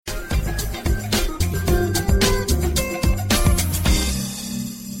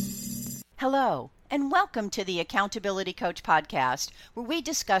Hello, and welcome to the Accountability Coach podcast, where we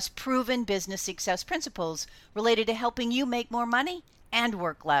discuss proven business success principles related to helping you make more money and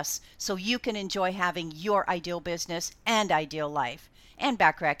work less so you can enjoy having your ideal business and ideal life. And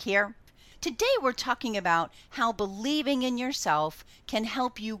Backrack here. Today we're talking about how believing in yourself can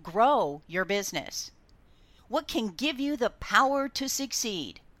help you grow your business. What can give you the power to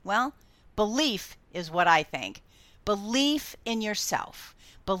succeed? Well, belief is what I think. Belief in yourself.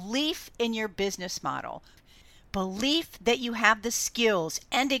 Belief in your business model. Belief that you have the skills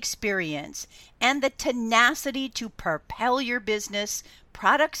and experience and the tenacity to propel your business,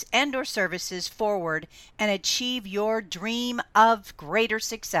 products, and or services forward and achieve your dream of greater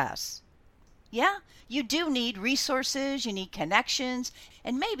success. Yeah, you do need resources, you need connections,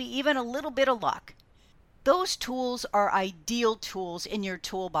 and maybe even a little bit of luck. Those tools are ideal tools in your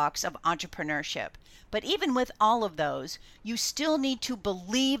toolbox of entrepreneurship. But even with all of those, you still need to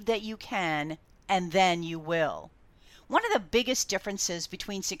believe that you can, and then you will. One of the biggest differences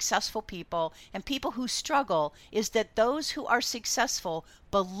between successful people and people who struggle is that those who are successful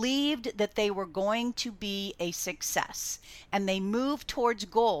believed that they were going to be a success, and they moved towards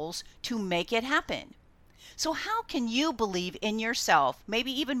goals to make it happen. So how can you believe in yourself,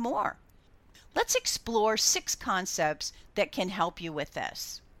 maybe even more? Let's explore 6 concepts that can help you with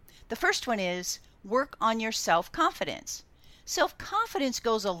this. The first one is work on your self-confidence. Self-confidence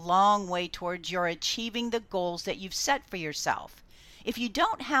goes a long way towards your achieving the goals that you've set for yourself. If you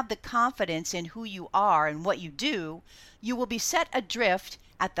don't have the confidence in who you are and what you do, you will be set adrift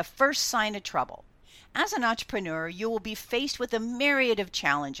at the first sign of trouble. As an entrepreneur, you will be faced with a myriad of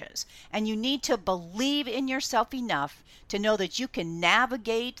challenges, and you need to believe in yourself enough to know that you can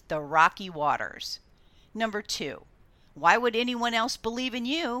navigate the rocky waters. Number 2, why would anyone else believe in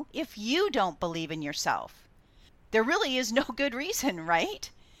you if you don't believe in yourself? There really is no good reason, right?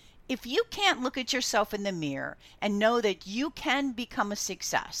 If you can't look at yourself in the mirror and know that you can become a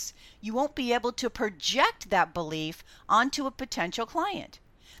success, you won't be able to project that belief onto a potential client.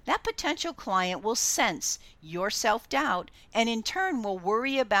 That potential client will sense your self-doubt and in turn will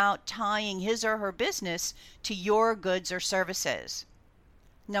worry about tying his or her business to your goods or services.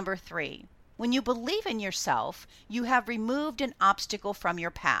 Number 3, when you believe in yourself, you have removed an obstacle from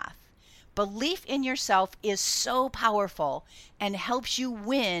your path. Belief in yourself is so powerful and helps you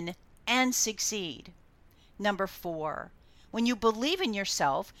win and succeed. Number 4, when you believe in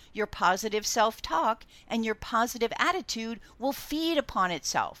yourself, your positive self-talk and your positive attitude will feed upon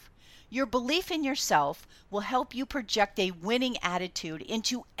itself. Your belief in yourself will help you project a winning attitude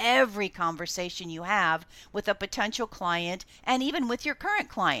into every conversation you have with a potential client and even with your current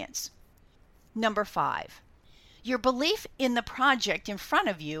clients. Number 5, your belief in the project in front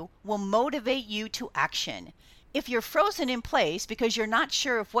of you will motivate you to action. If you're frozen in place because you're not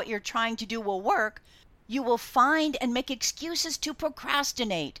sure if what you're trying to do will work, you will find and make excuses to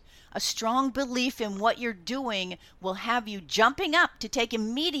procrastinate. A strong belief in what you're doing will have you jumping up to take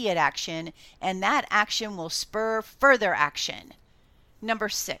immediate action, and that action will spur further action. Number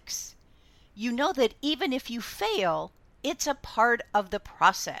 6, you know that even if you fail, it's a part of the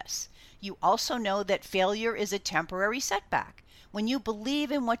process. You also know that failure is a temporary setback. When you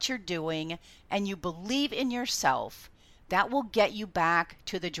believe in what you're doing and you believe in yourself, that will get you back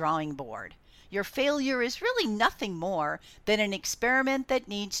to the drawing board. Your failure is really nothing more than an experiment that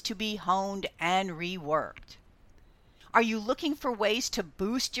needs to be honed and reworked. Are you looking for ways to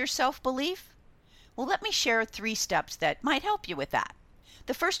boost your self-belief? Well, let me share 3 steps that might help you with that.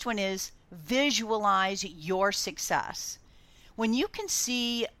 The first one is visualize your success. When you can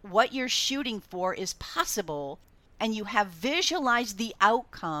see what you're shooting for is possible and you have visualized the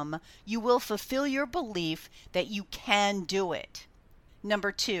outcome, you will fulfill your belief that you can do it.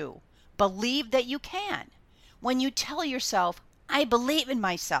 Number 2, believe that you can. When you tell yourself, I believe in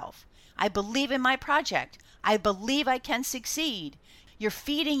myself, I believe in my project, I believe I can succeed, you're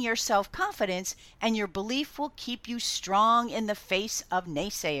feeding your self-confidence and your belief will keep you strong in the face of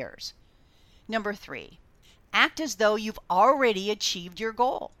naysayers. Number 3, act as though you've already achieved your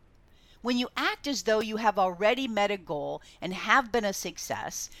goal. When you act as though you have already met a goal and have been a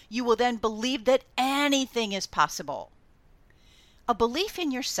success, you will then believe that anything is possible. A belief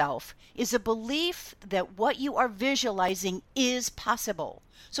in yourself is a belief that what you are visualizing is possible.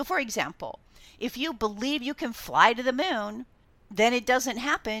 So for example, if you believe you can fly to the moon, then it doesn't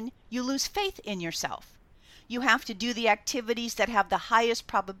happen, you lose faith in yourself. You have to do the activities that have the highest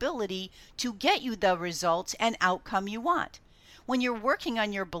probability to get you the results and outcome you want. When you're working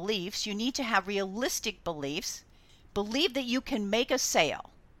on your beliefs, you need to have realistic beliefs. Believe that you can make a sale,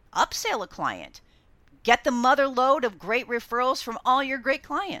 upsell a client, get the mother lode of great referrals from all your great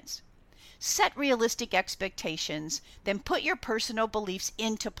clients. Set realistic expectations, then put your personal beliefs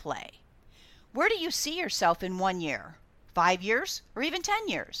into play. Where do you see yourself in 1 year, 5 years, or even 10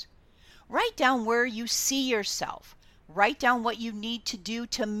 years? Write down where you see yourself. Write down what you need to do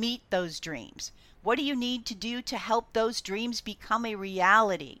to meet those dreams. What do you need to do to help those dreams become a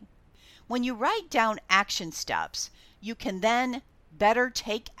reality? When you write down action steps, you can then better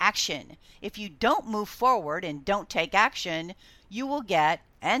take action. If you don't move forward and don't take action, you will get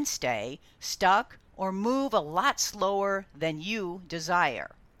and stay stuck or move a lot slower than you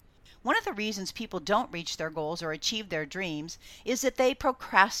desire. One of the reasons people don't reach their goals or achieve their dreams is that they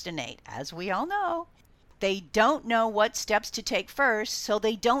procrastinate, as we all know. They don't know what steps to take first, so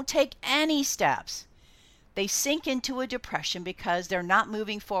they don't take any steps. They sink into a depression because they're not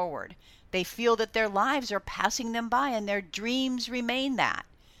moving forward. They feel that their lives are passing them by and their dreams remain that.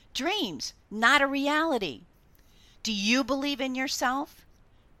 Dreams, not a reality. Do you believe in yourself?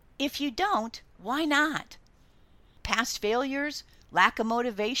 If you don't, why not? Past failures, lack of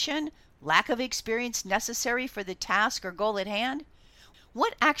motivation, lack of experience necessary for the task or goal at hand?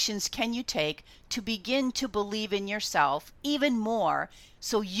 What actions can you take to begin to believe in yourself even more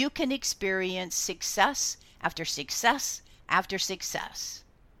so you can experience success after success after success?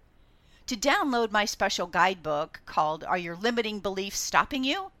 To download my special guidebook called Are Your Limiting Beliefs Stopping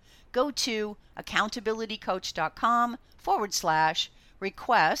You? Go to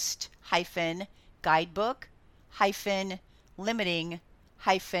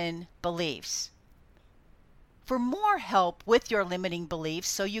accountabilitycoach.com/request-guidebook-limiting-beliefs. For more help with your limiting beliefs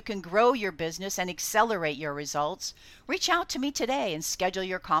so you can grow your business and accelerate your results, reach out to me today and schedule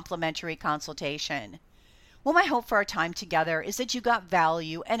your complimentary consultation. Well, my hope for our time together is that you got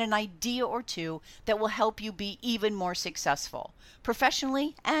value and an idea or two that will help you be even more successful,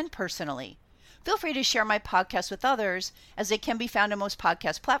 professionally and personally. Feel free to share my podcast with others, as they can be found on most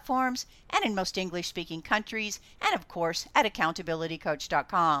podcast platforms and in most English-speaking countries, and of course at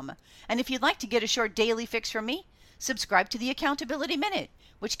accountabilitycoach.com. And if you'd like to get a short daily fix from me, subscribe to the Accountability Minute,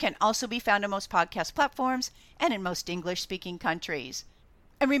 which can also be found on most podcast platforms and in most English-speaking countries.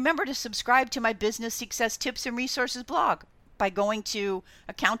 And remember to subscribe to my business success tips and resources blog by going to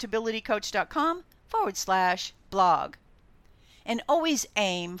accountabilitycoach.com/blog. And always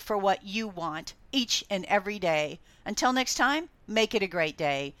aim for what you want each and every day. Until next time, make it a great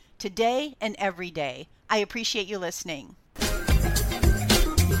day, today and every day. I appreciate you listening.